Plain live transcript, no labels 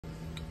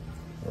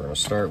We're going to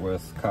start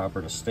with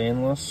copper to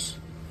stainless,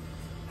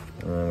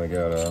 and then we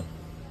got to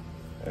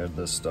add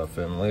this stuff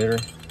in later.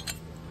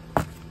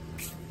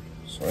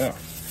 So yeah,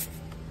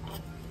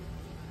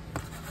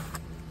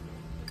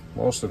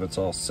 most of it's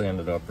all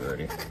sanded up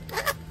already.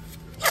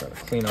 Just got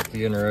to clean up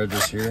the inner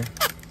edges here.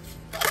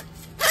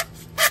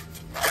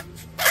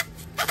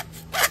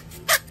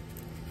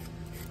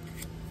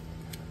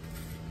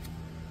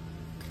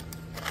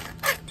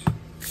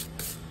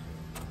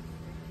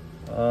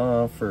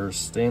 For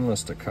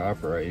stainless to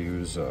copper, I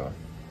use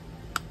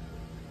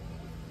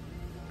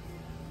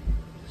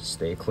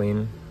Stay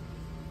Clean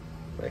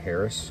by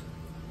Harris.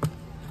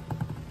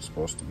 It's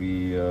supposed to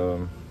be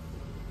a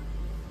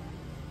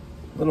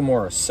little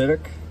more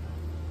acidic,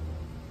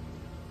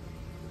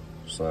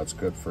 so that's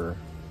good for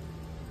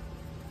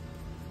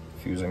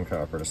fusing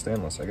copper to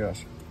stainless, I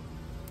guess.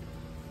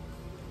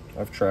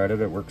 I've tried it,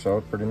 it works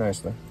out pretty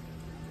nicely.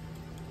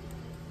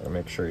 Gotta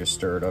make sure you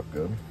stir it up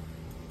good.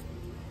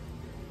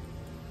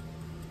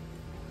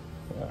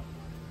 Yeah.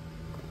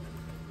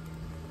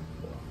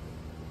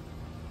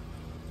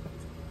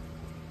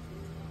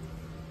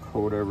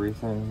 Coat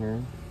everything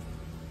here.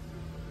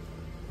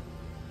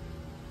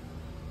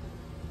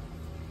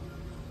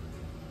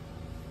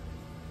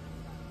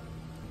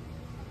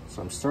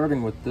 So I'm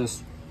starting with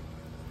this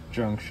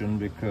junction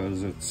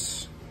because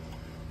it's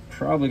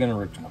probably going to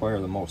require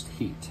the most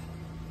heat.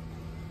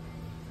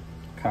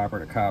 Copper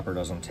to copper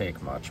doesn't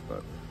take much,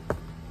 but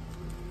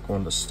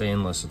going to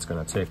stainless, it's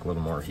going to take a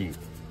little more heat.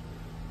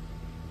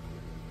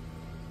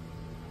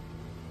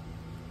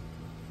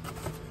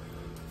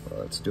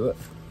 Let's do it.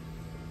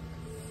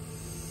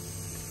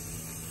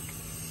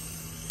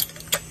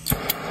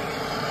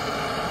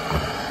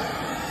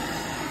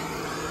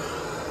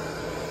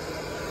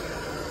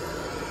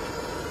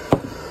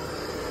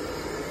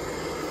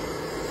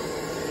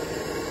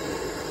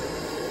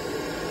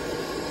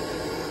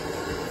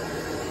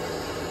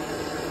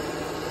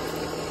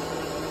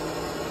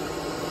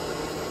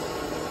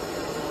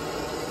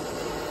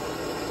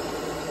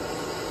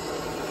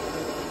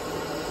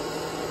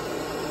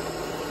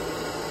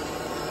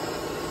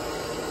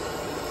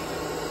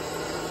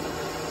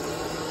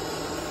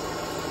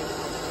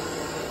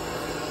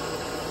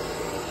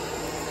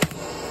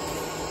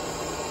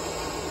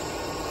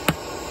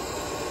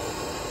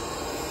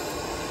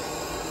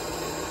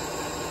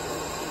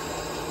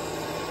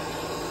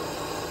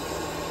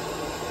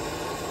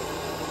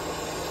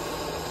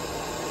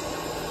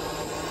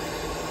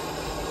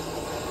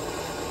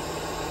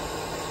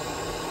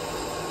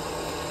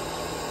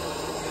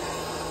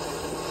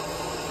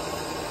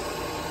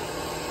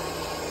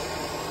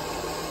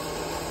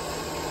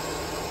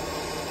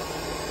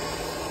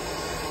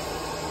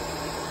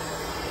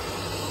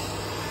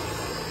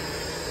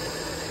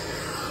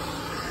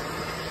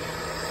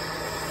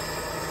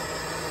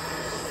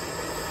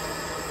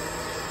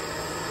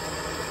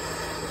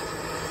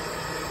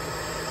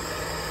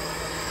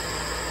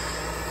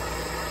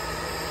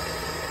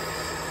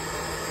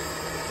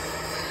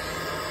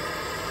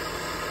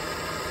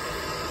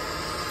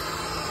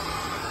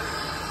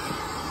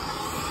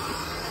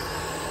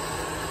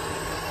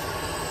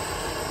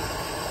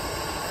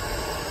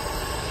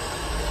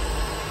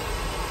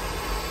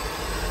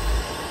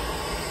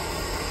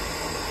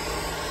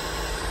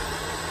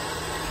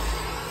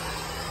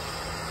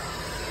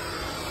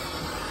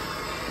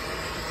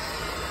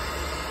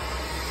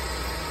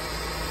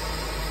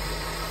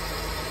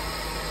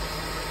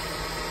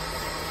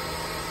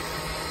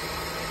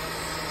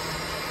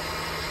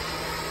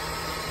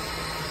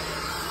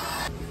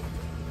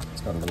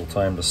 Got a little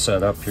time to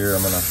set up here.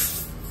 I'm gonna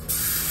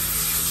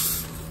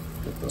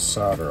get the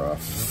solder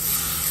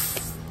off,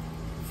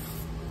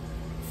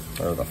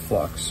 or the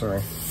flux,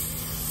 sorry.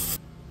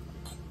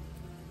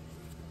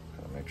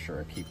 Gotta make sure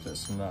I keep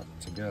this nut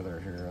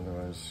together here,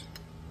 otherwise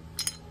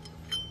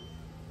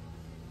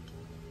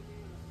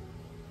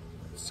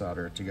I'd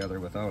solder it together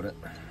without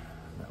it.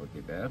 That would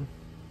be bad.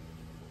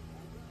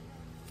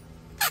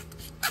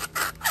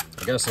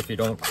 I guess if you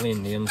don't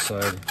clean the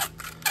inside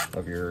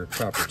of your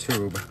copper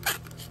tube,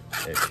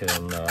 it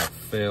can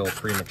fail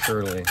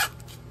prematurely.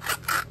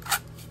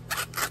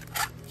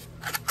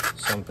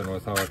 Something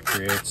with how it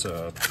creates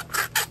a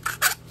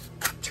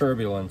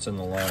turbulence in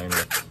the line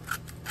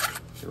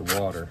with your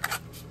water,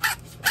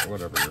 or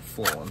whatever you're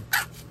flowing.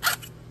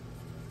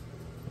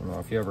 You know,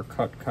 if you ever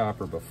cut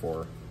copper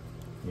before,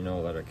 you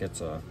know that it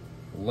gets a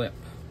lip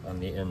on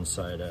the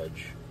inside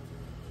edge.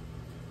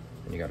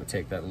 And you got to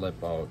take that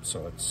lip out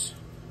so it's,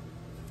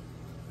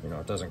 you know,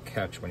 it doesn't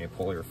catch when you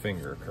pull your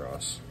finger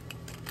across.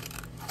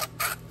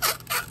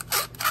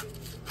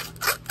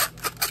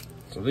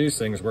 So these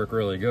things work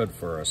really good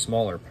for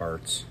smaller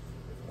parts,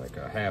 like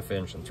a 1/2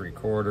 inch and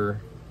 3/4,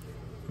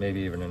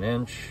 maybe even an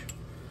inch.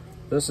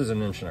 This is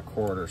 1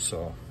 1/4 inch,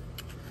 so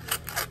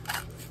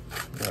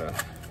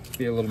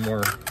be a little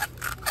more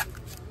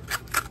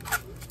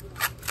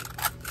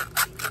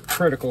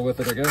critical with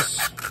it, I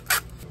guess.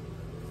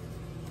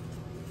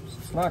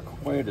 It's not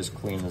quite as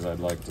clean as I'd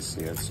like to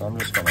see it, so I'm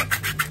just gonna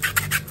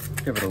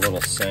give it a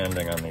little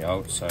sanding on the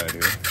outside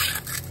here.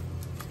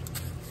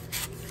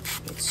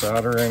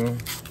 soldering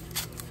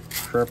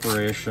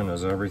preparation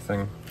is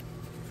everything.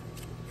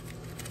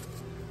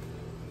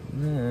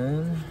 And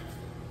then,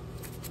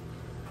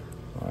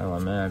 while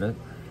I'm at it,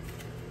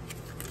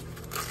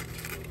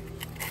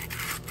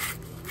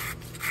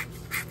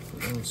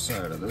 the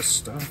inside of this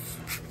stuff.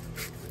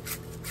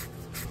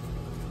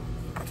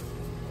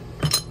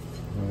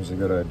 Always a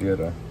good idea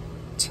to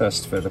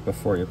test fit it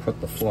before you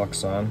put the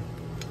flux on.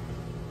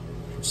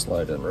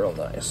 Slide in real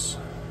nice.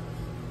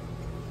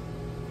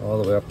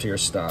 All the way up to your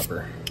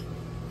stopper.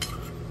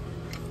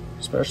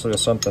 Especially with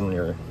something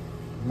you're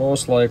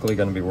most likely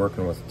going to be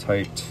working with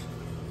tight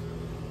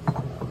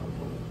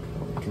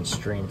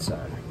constraints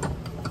on.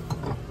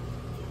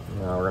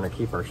 Now we're going to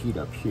keep our heat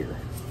up here.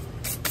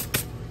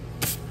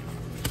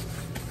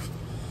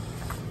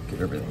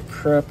 Get everything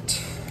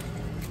prepped.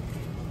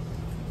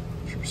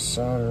 Get your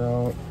solder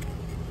out.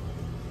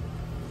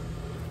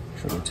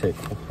 Shouldn't take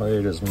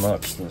quite as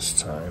much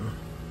this time.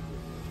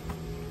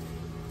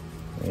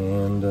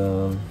 And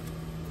go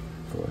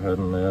ahead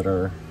and add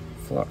our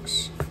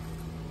flux.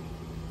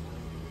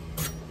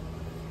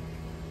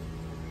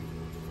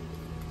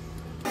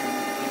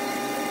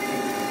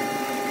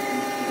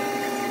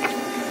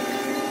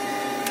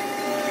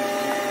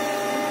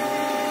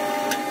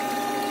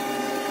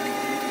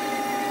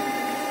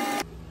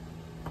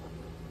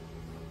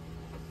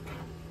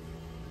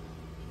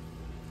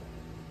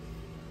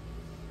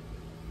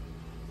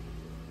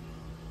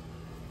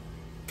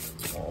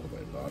 All the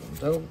way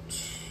bottomed out.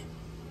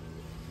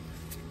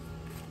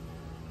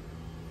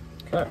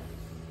 Okay.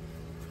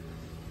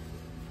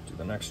 To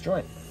the next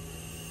joint.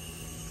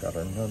 Got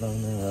our nut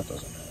on there, that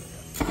doesn't matter yet.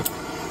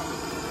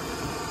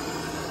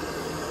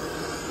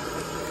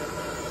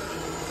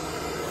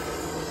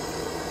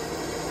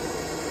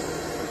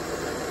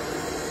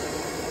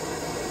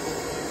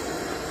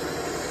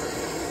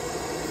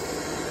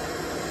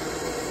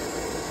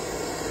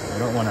 You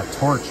don't want to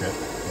torch it,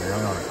 you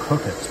don't want to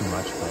cook it too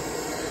much, but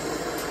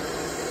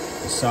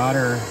the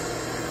solder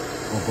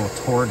will go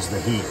towards the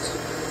heat,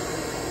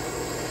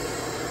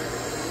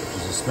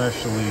 which is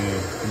especially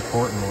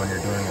important when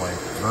you're doing like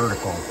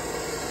vertical.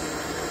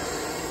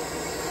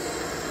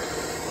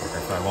 Like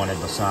if I wanted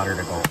the solder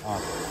to go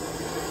up.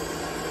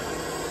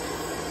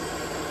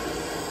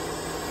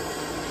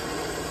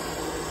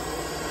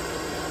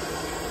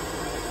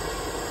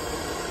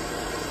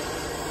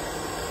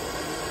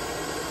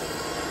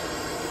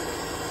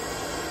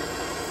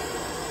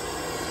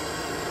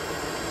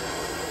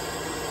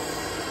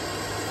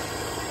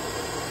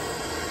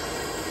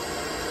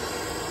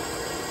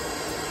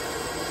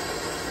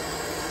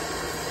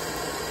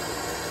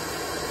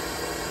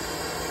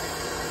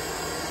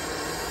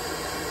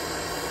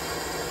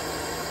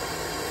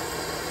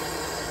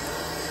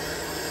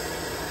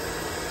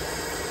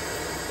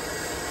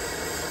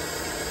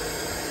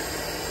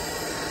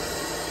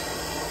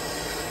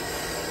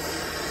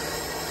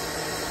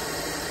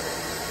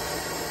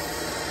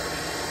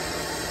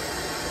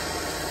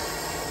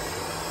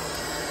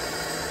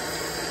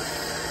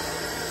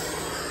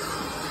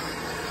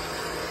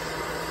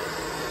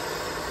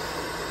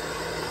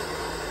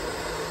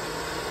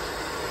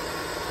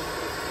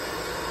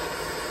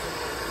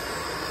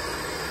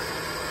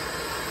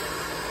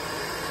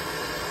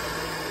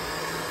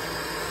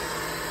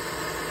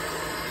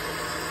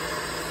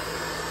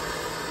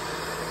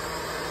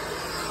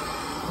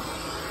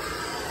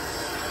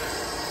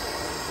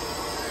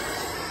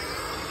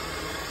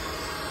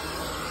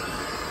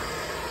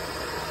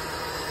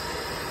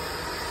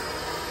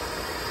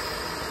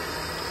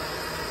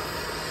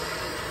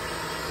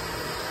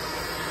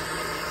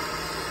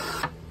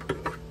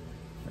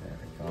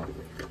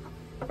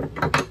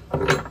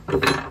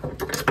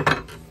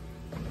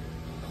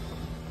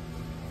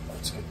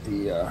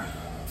 The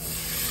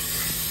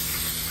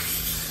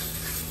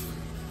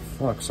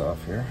flux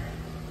off here.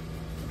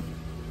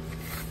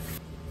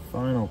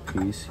 Final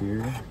piece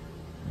here.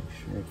 Make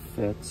sure it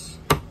fits.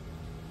 A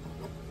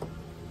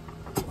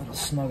little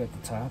snug at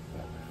the top,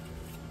 but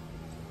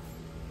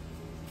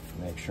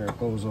make sure it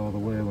goes all the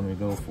way when we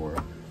go for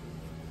it.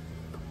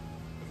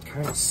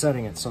 Kind of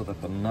setting it so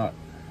that the nut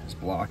is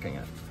blocking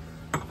it.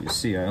 You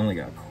see, I only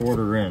got a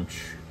 1/4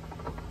 inch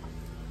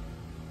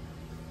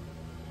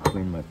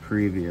between my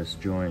previous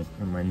joint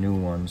and my new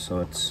one, so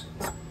it's,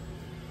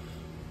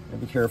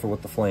 be careful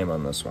with the flame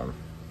on this one.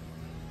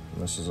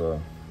 And this is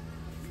a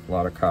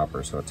lot of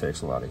copper, so it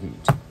takes a lot of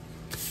heat.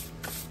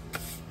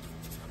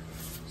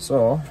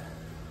 So,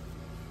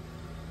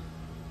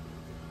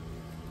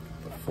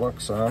 the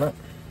flux on it.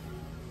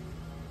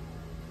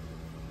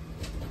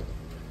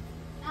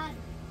 Dad.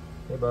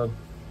 Hey, bud.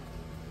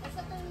 There's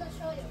something to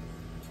show you.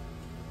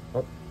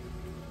 Oh,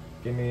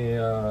 give me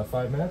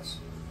 5 minutes.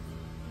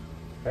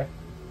 Okay.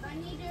 I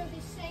need you to be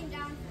staying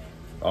down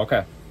for it.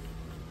 Okay.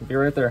 Be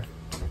right there.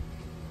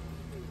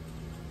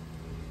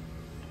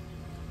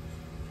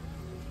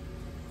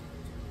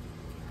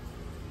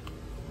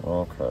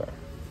 Okay.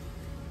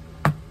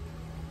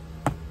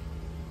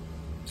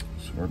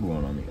 So we're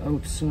going on the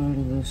outside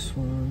of this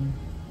one.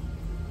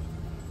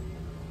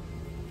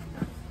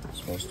 This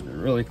Supposed to be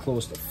really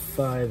close to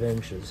 5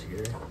 inches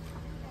here.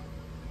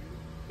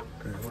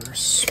 And we're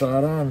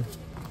spot on.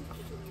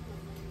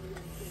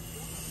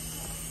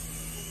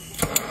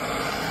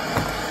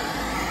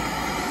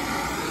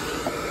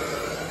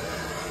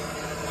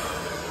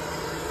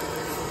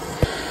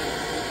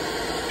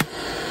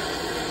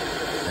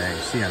 Now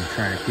you see I'm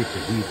trying to keep the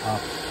heat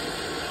up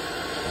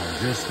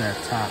on just that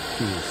top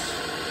piece.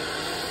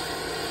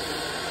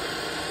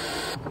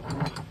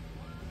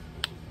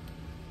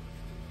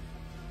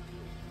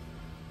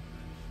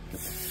 Get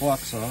the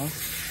flux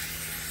off.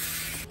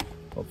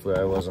 Hopefully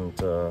I wasn't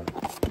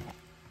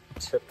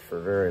tipped for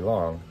very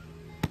long.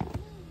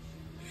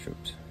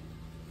 Shoot.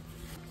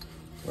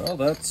 Well,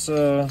 that's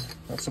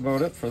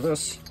about it for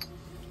this.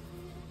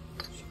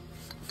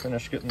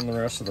 Finish getting the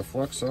rest of the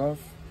flux off.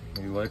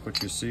 If you like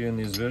what you see in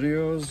these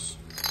videos,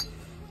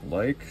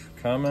 like,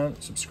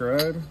 comment,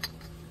 subscribe.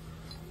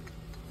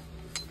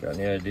 Got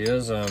any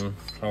ideas on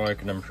how I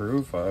can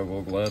improve? I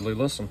will gladly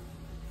listen.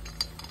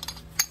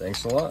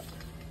 Thanks a lot.